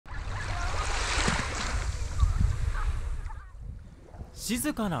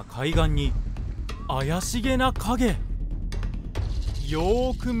静かな海岸に怪しげな影。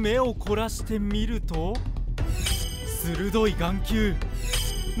よーく目を凝らして見ると、鋭い眼球、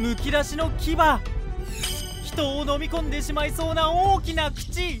むき出しの牙、人を飲み込んでしまいそうな大きな口。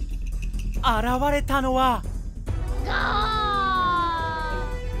現れたのは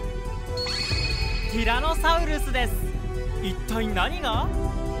ティラノサウルスです。一体何が？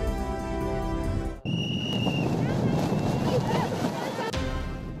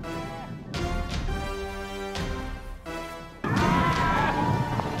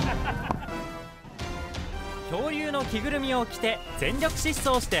恐竜の着ぐるみを着て全力疾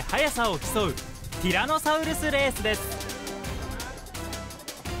走して速さを競うティラノサウルスレースです。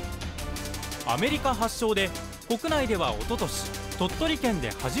アメリカ発祥で、国内ではおととし鳥取県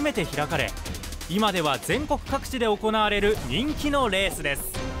で初めて開かれ、今では全国各地で行われる人気のレースで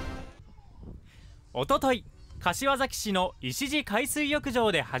す。おととい、柏崎市の石地海水浴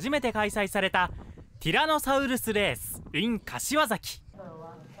場で初めて開催されたティラノサウルスレース in 柏崎。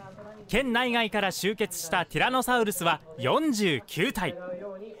県内外から集結したティラノサウルスは49体。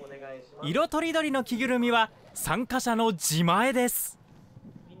色とりどりの着ぐるみは参加者の自前です。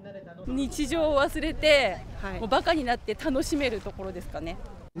日常を忘れて、もうバカになって楽しめるところですかね。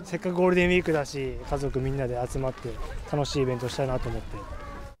せっかくゴールデンウィークだし、家族みんなで集まって楽しいイベントしたいなと思って。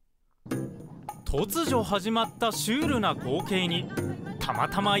突如始まったシュールな光景にたま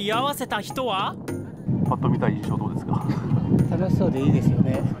たま居合わせた人は、パッと見た印象どうですか？楽しそうでいいですよ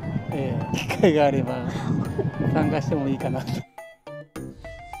ね。機会があれば参加してもいいかなと。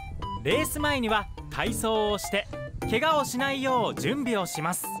レース前には体操をして怪我をしないよう準備をし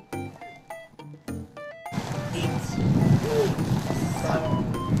ます。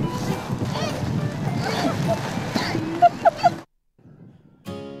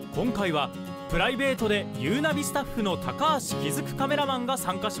今回はプライベートでユーナビスタッフの高橋気づくカメラマンが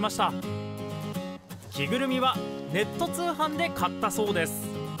参加しました。着ぐるみはネット通販で買ったそうです。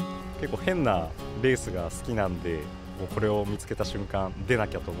結構変なレースが好きなんで、もうこれを見つけた瞬間出な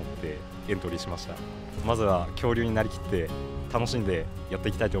きゃと思ってエントリーしました。まずは恐竜になりきって楽しんでやって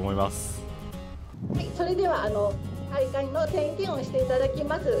いきたいと思います。はい、それでは大会の点検をしていただき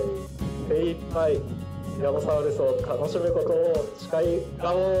ます。精一杯ティラノサウルスを楽しむことを誓い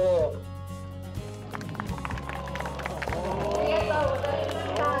がおう。ありがとうございま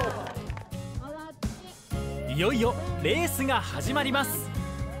した。いよいよレースが始まります。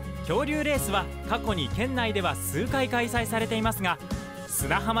恐竜レースは過去に県内では数回開催されていますが、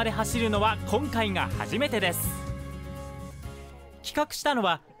砂浜で走るのは今回が初めてです。企画したの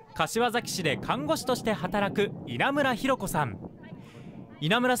は柏崎市で看護師として働く稲村博子さん。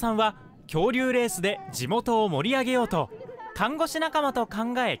稲村さんは恐竜レースで地元を盛り上げようと看護師仲間と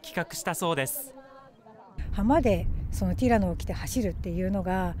考え企画したそうです。浜でそのティラノを着て走るっていうの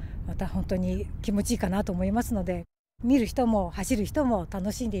がまた本当に気持ちいいかなと思いますので、見る人も走る人も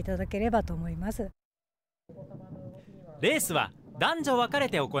楽しんでいただければと思います。レースは男女分かれ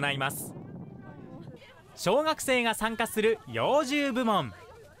て行います。小学生が参加する幼獣部門、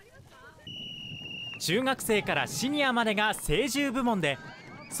中学生からシニアまでが成獣部門で、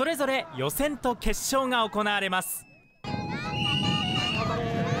それぞれ予選と決勝が行われます。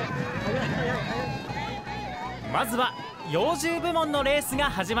まずは幼獣部門のレース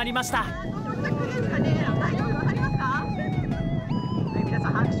が始まりました。皆さ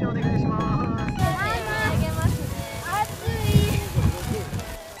ん拍手をお願いします。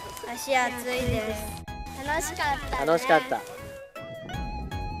足熱いです。楽しかった。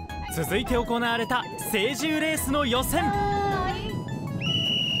続いて行われた成獣レースの予選。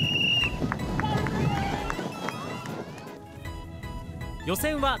予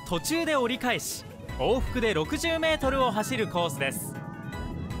選は途中で折り返し、往復で60メートルを走るコースです。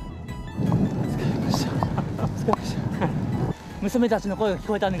娘たちの声が聞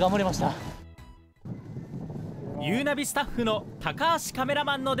こえたんで頑張りました。ユーナビスタッフの高橋カメラ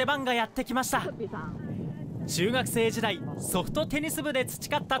マンの出番がやってきました。中学生時代ソフトテニス部で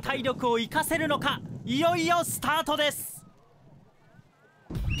培った体力を生かせるのか、いよいよスタートです。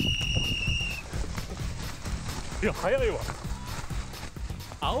いや早いわ。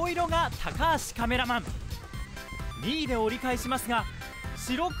青色が高橋カメラマン、2位で折り返しますが、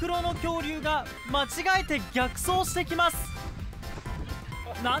白黒の恐竜が間違えて逆走してきます。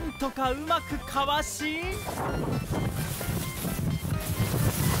なんとかうまくかわし、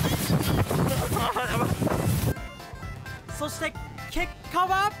そして結果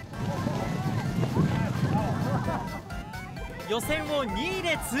は予選を2位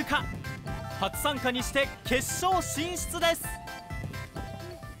で通過。初参加にして決勝進出です。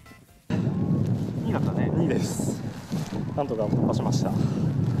2位だったね。2位です。なんとか突破しました。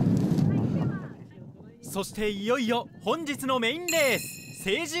そしていよいよ本日のメインレース、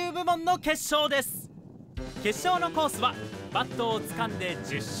成獣部門の決勝です。決勝のコースはバットを掴んで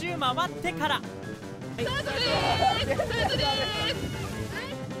10周回ってから、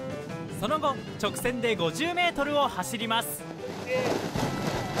その後直線で50メートルを走ります。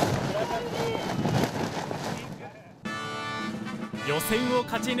予選を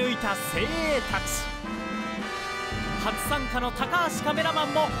勝ち抜いた精鋭たち。初参加の高橋カメラマ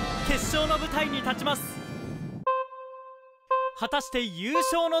ンも決勝の舞台に立ちます。果たして優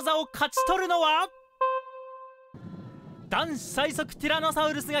勝の座を勝ち取るのは、男子最速ティラノサ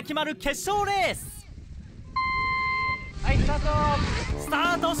ウルスが決まる決勝レース。はい、スタート。スタ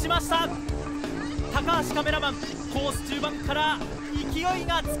ートしました。高橋カメラマン、コース中盤から勢い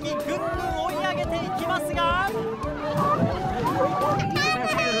がつきぐんぐん追い上げていきますが、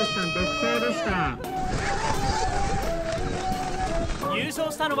優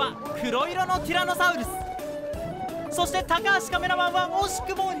勝したのは黒色のティラノサウルス。そして高橋カメラマンは惜し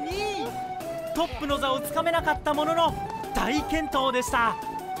くも2位。トップの座をつかめなかったものの大健闘でした。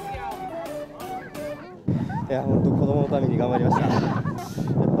いや、本当子供のために頑張りました。やっぱ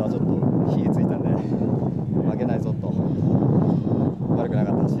ちょっと火ついたんで負けないぞと、悪くな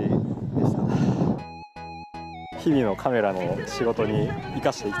かった走りでした。日々のカメラの仕事に生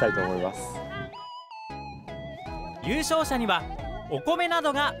かしていきたいと思います。優勝者にはお米な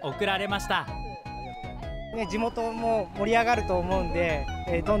どが贈られました。地元も盛り上がると思うんで、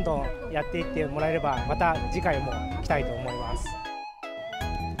どんどんやっていってもらえれば、また次回も来たいと思います。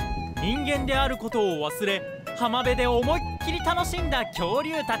人間であることを忘れ、浜辺で思いっきり楽しんだ恐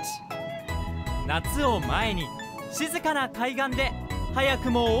竜たち。夏を前に静かな海岸で早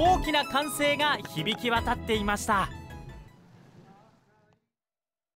くも大きな歓声が響き渡っていました。